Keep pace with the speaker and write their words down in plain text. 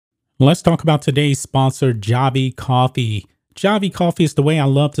Let's talk about today's sponsor, Javy Coffee. Javy Coffee is the way I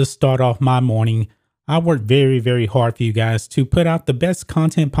love to start off my morning. I work very, very hard for you guys to put out the best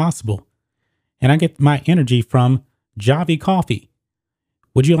content possible. And I get my energy from Javy Coffee.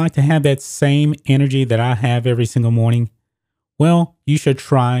 Would you like to have that same energy that I have every single morning? Well, you should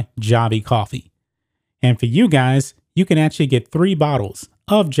try Javy Coffee. And for you guys, you can actually get 3 bottles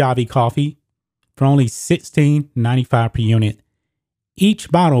of Javy Coffee for only $16.95 per unit.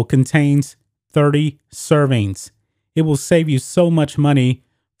 Each bottle contains 30 servings. It will save you so much money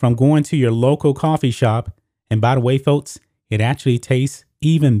from going to your local coffee shop. And by the way, folks, it actually tastes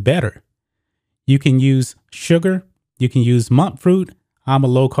even better. You can use sugar. You can use monk fruit. I'm a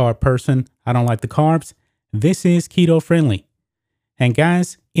low carb person. I don't like the carbs. This is keto friendly. And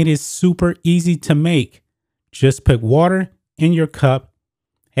guys, it is super easy to make. Just put water in your cup,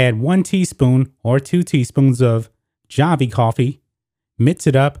 add 1 teaspoon or 2 teaspoons of Javy Coffee, mix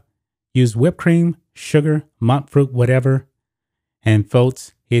it up, use whipped cream, sugar, monk fruit, whatever. And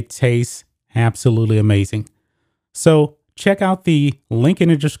folks, it tastes absolutely amazing. So check out the link in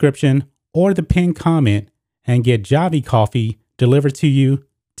the description or the pinned comment and get Javy Coffee delivered to you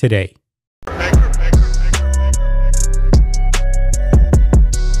today.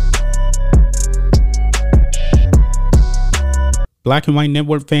 Black and White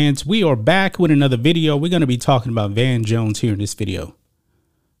Network fans, we are back with another video. We're going to be talking about Van Jones here in this video.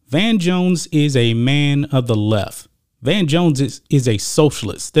 Van Jones is a man of the left. Van Jones is a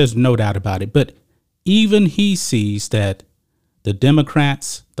socialist. There's no doubt about it. But even he sees that the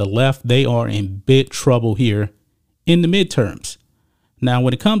Democrats, the left, they are in big trouble here in the midterms. Now,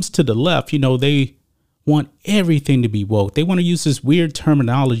 when it comes to the left, you know, they want everything to be woke. They want to use this weird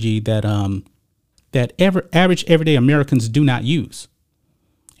terminology that average everyday Americans do not use.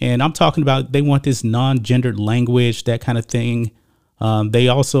 And I'm talking about they want this non-gendered language, that kind of thing. They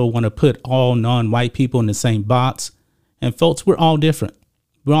also want to put all non-white people in the same box. And folks, we're all different.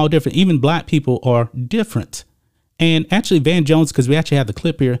 We're all different. Even black people are different. And actually Van Jones, because we actually have the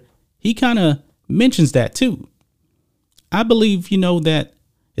clip here, he kind of mentions that too. I believe, you know, that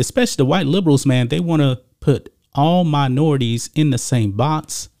especially the white liberals, man, they want to put all minorities in the same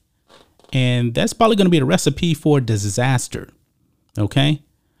box. And that's probably going to be the recipe for disaster. Okay.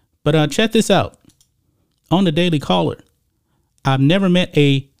 But check this out. On the Daily Caller, I've never met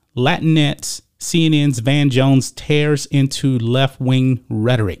a Latinx. CNN's Van Jones tears into left-wing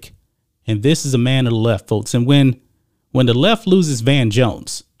rhetoric. And this is a man of the left, folks. And when the left loses Van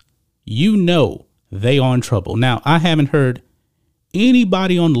Jones, you know they are in trouble. Now, I haven't heard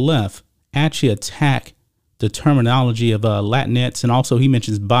anybody on the left actually attack the terminology of Latinx. And also he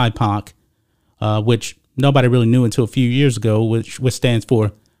mentions BIPOC, which nobody really knew until a few years ago, which stands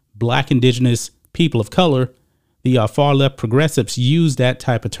for Black, Indigenous, People of Color. The far left progressives use that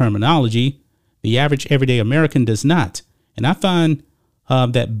type of terminology. The average everyday American does not. And I find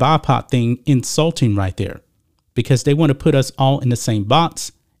that BIPOC thing insulting right there, because they want to put us all in the same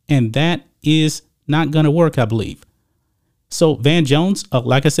box. And that is not going to work, I believe. So Van Jones,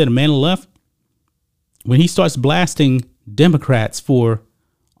 like I said, a man on the left, when he starts blasting Democrats for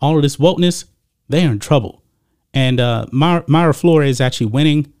all of this wokeness, they are in trouble. And Mayra Flores is actually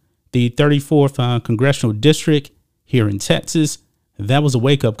winning the 34th congressional district here in Texas. That was a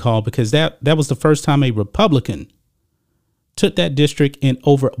wake-up call, because that was the first time a Republican took that district in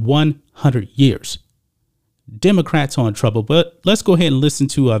over 100 years. Democrats are in trouble. But let's go ahead and listen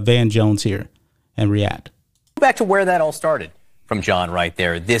to Van Jones here and react. Back to where that all started from John right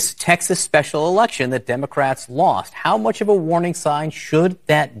there. This Texas special election that Democrats lost. How much of a warning sign should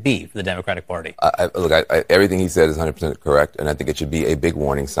that be for the Democratic Party? Look, everything he said is 100% correct, and I think it should be a big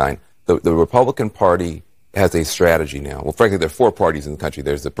warning sign. The Republican Party has a strategy now. Well, frankly, there are 4 parties in the country.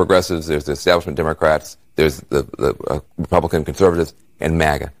 There's the progressives, there's the establishment Democrats, there's the Republican conservatives, and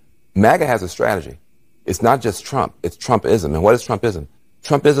MAGA. MAGA has a strategy. It's not just Trump, it's Trumpism. And what is Trumpism?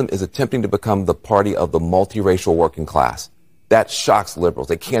 Trumpism is attempting to become the party of the multiracial working class. That shocks liberals.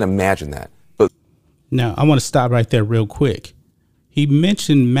 They can't imagine that. But now, I want to stop right there real quick. He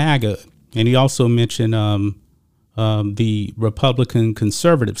mentioned MAGA, and he also mentioned the Republican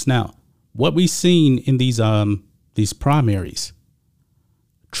conservatives. Now, what we've seen in these primaries,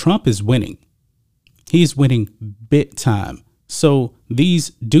 Trump is winning. He's winning big time. So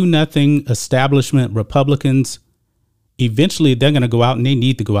these do-nothing establishment Republicans, eventually they're going to go out, and they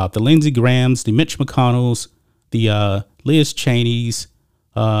need to go out. The Lindsey Grahams, the Mitch McConnells, the Liz Cheneys,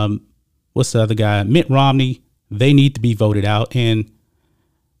 what's the other guy? Mitt Romney. They need to be voted out. And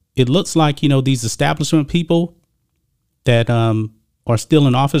it looks like, you know, these establishment people that are still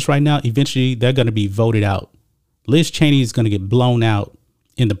in office right now, eventually they're going to be voted out. Liz Cheney is going to get blown out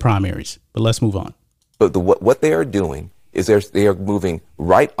in the primaries. But let's move on. But what they are doing is they are moving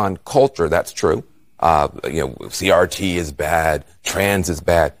right on culture. That's true. CRT is bad, trans is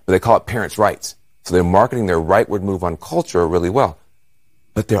bad, but they call it parents' rights. So they're marketing their rightward move on culture really well.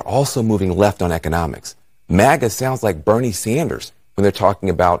 But they're also moving left on economics. MAGA sounds like Bernie Sanders when they're talking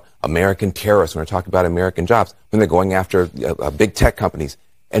about American terrorists, when they're talking about American jobs, when they're going after big tech companies.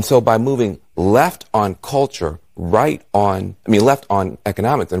 And so by moving left on culture, left on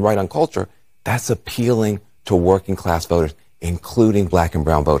economics and right on culture, that's appealing to working class voters, including black and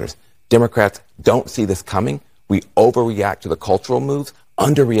brown voters. Democrats don't see this coming. We overreact to the cultural moves,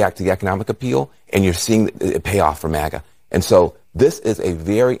 underreact to the economic appeal, and you're seeing it pay off for MAGA. And so this is a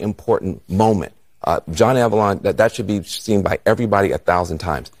very important moment. John Avlon, that should be seen by everybody 1,000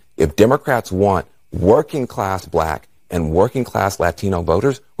 times. If Democrats want working class black and working class Latino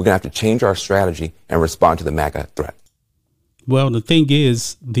voters, we're going to have to change our strategy and respond to the MAGA threat. Well, the thing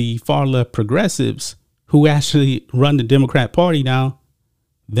is, the far left progressives who actually run the Democrat Party now,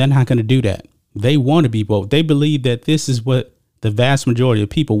 they're not going to do that. They want to be woke. They believe that this is what the vast majority of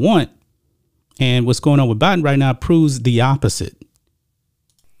people want. And what's going on with Biden right now proves the opposite.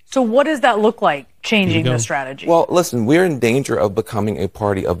 So what does that look like, changing the strategy? Well, listen, we're in danger of becoming a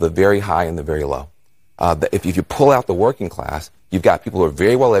party of the very high and the very low. If you pull out the working class, you've got people who are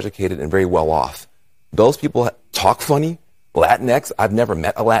very well educated and very well off. Those people talk funny. Latinx, I've never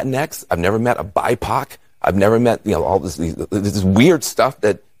met a Latinx. I've never met a BIPOC. I've never met, all this weird stuff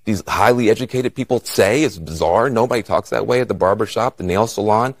that these highly educated people say is bizarre. Nobody talks that way at the barbershop, the nail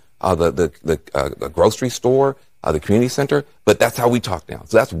salon, the grocery store, the community center. But that's how we talk now.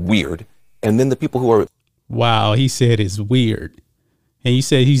 So that's weird. And then the people who are. Wow, he said it's weird. And he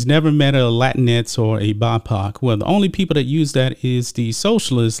said he's never met a Latinx or a BIPOC. Well, the only people that use that is the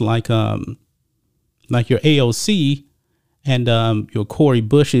socialists like your AOC and your Cori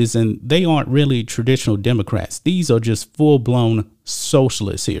Bushes, and they aren't really traditional Democrats. These are just full-blown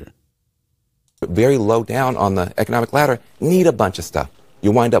socialists here. Very low down on the economic ladder, need a bunch of stuff.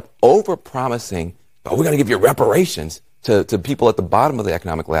 You wind up over-promising, we're going to give you reparations to people at the bottom of the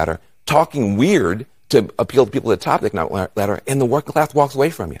economic ladder, talking weird to appeal to people at the top of the economic ladder, and the working class walks away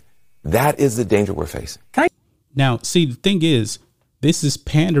from you. That is the danger we're facing. Now, see, the thing is, this is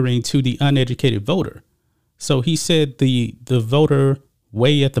pandering to the uneducated voter. So he said the voter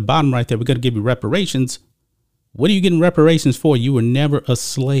way at the bottom right there, we're going to give you reparations. What are you getting reparations for? You were never a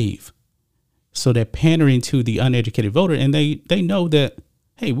slave. So they're pandering to the uneducated voter, and they know that,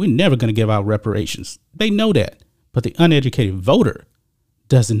 hey, we're never going to give out reparations. They know that. But the uneducated voter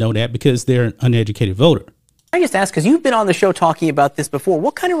doesn't know that because they're an uneducated voter. I just ask, because you've been on the show talking about this before,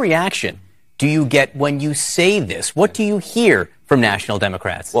 what kind of reaction do you get when you say this? What do you hear from national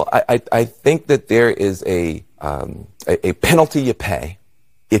Democrats? Well, I think that there is a penalty you pay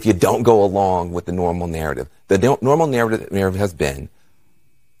if you don't go along with the normal narrative. The normal narrative has been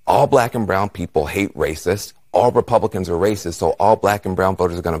all black and brown people hate racists, all Republicans are racist, so all black and brown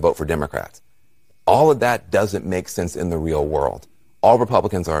voters are going to vote for Democrats. All of that doesn't make sense in the real world. All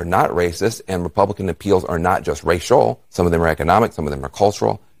Republicans are not racist, and Republican appeals are not just racial. Some of them are economic, some of them are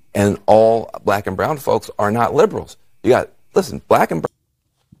cultural, and all black and brown folks are not liberals. Listen, black and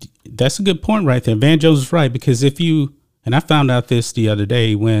brown. That's a good point right there. Van Jones is right, because and I found out this the other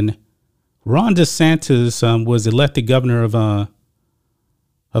day when Ron DeSantis was elected governor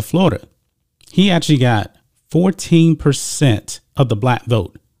of Florida. He actually got 14% of the black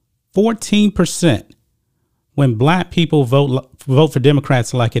vote. 14%. When black people vote for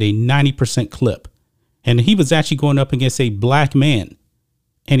Democrats like at a 90% clip. And he was actually going up against a black man,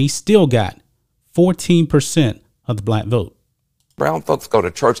 and he still got 14% of the black vote. Brown folks go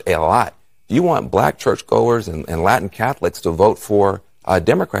to church a lot. If you want black churchgoers and Latin Catholics to vote for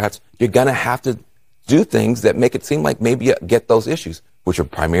Democrats, you're going to have to do things that make it seem like maybe you get those issues, which are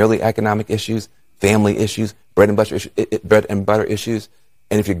primarily economic issues, family issues, bread and butter issues.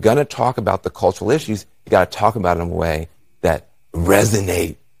 And if you're going to talk about the cultural issues, you got to talk about it in a way that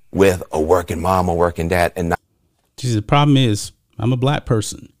resonate with a working mom or working dad. And the problem is, I'm a black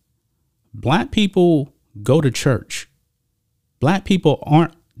person. Black people go to church. Black people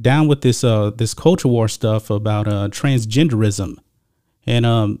aren't down with this culture war stuff about transgenderism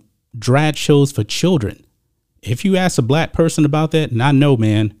and drag shows for children. If you ask a black person about that, and I know,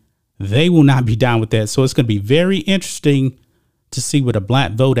 man, they will not be down with that. So it's going to be very interesting to see where the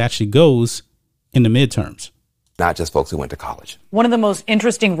black vote actually goes in the midterms. Not just folks who went to college. One of the most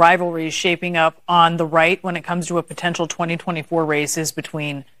interesting rivalries shaping up on the right when it comes to a potential 2024 race is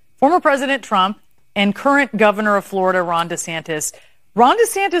between former President Trump and current governor of Florida, Ron DeSantis. Ron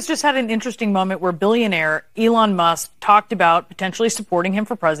DeSantis just had an interesting moment where billionaire Elon Musk talked about potentially supporting him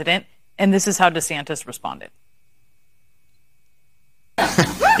for president, and this is how DeSantis responded.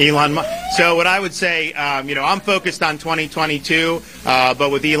 Elon Musk. So what I would say, I'm focused on 2022, but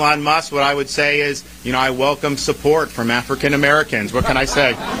with Elon Musk, what I would say is, I welcome support from African Americans. What can I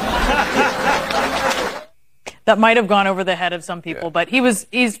say? That might have gone over the head of some people, but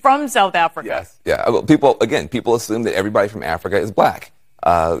he's from South Africa. Yes. Yeah. Well, people assume that everybody from Africa is black.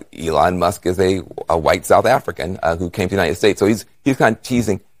 Elon Musk is a white South African who came to the United States. So he's kind of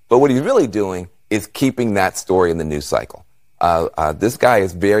teasing. But what he's really doing is keeping that story in the news cycle. This guy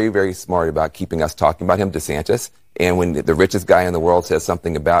is very, very smart about keeping us talking about him, DeSantis. And when the richest guy in the world says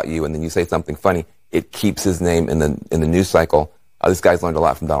something about you and then you say something funny, it keeps his name in the news cycle. This guy's learned a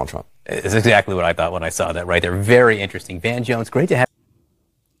lot from Donald Trump. It's exactly what I thought when I saw that right there. Very interesting. Van Jones, great to have.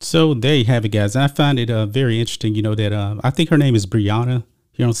 So there you have it, guys. I find it very interesting, that I think her name is Brianna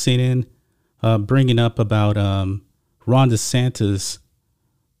here on CNN, bringing up about Ron DeSantis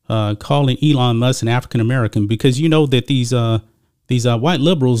calling Elon Musk an African American, because that these white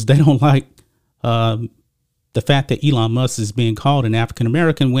liberals, they don't like the fact that Elon Musk is being called an African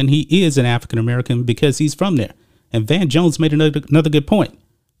American when he is an African American because he's from there. And Van Jones made another good point.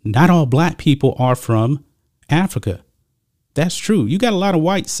 Not all black people are from Africa. That's true. You got a lot of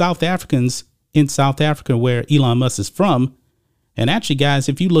white South Africans in South Africa where Elon Musk is from. And actually, guys,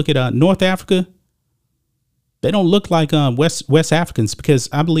 if you look at North Africa, they don't look like West Africans, because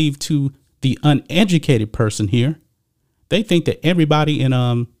I believe to the uneducated person here, they think that everybody in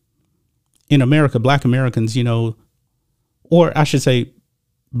America, black Americans, or I should say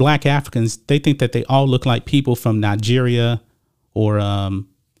black Africans, they think that they all look like people from Nigeria or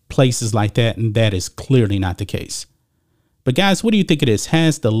places like that. And that is clearly not the case. But guys, what do you think it is?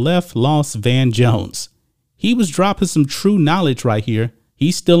 Has the left lost Van Jones? He was dropping some true knowledge right here.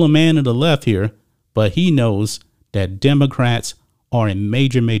 He's still a man of the left here, but he knows that Democrats are in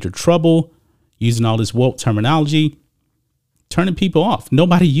major, major trouble using all this woke terminology, turning people off.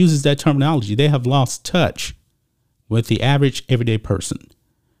 Nobody uses that terminology. They have lost touch with the average everyday person.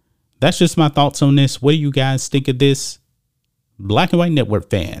 That's just my thoughts on this. What do you guys think of this? Black and White Network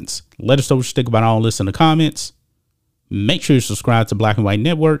fans, let us know what you think about all this in the comments. Make sure you subscribe to Black and White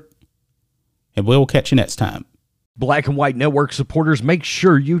Network, and we'll catch you next time. Black and White Network supporters, make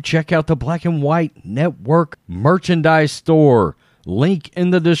sure you check out the Black and White Network merchandise store. Link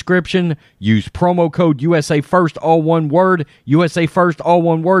in the description. Use promo code USA First, all one word. USA First, all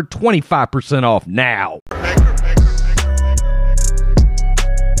one word. 25% off now.